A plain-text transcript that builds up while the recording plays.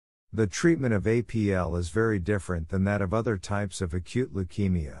The treatment of APL is very different than that of other types of acute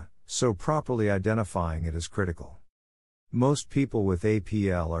leukemia, so properly identifying it is critical. Most people with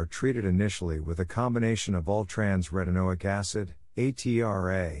APL are treated initially with a combination of all-trans retinoic acid,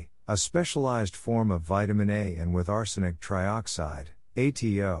 ATRA, a specialized form of vitamin A, and with arsenic trioxide,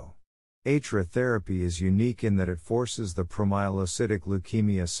 ATO. ATRA therapy is unique in that it forces the promyelocytic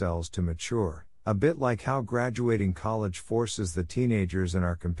leukemia cells to mature, a bit like how graduating college forces the teenagers in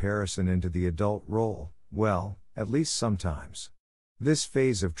our comparison into the adult role, well, at least sometimes. This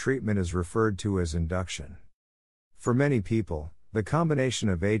phase of treatment is referred to as induction. For many people, the combination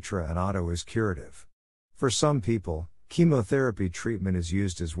of ATRA and ATO is curative. For some people, chemotherapy treatment is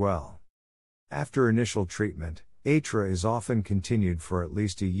used as well. After initial treatment, ATRA is often continued for at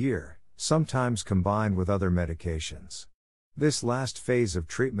least a year, sometimes combined with other medications. This last phase of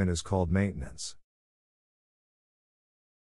treatment is called maintenance.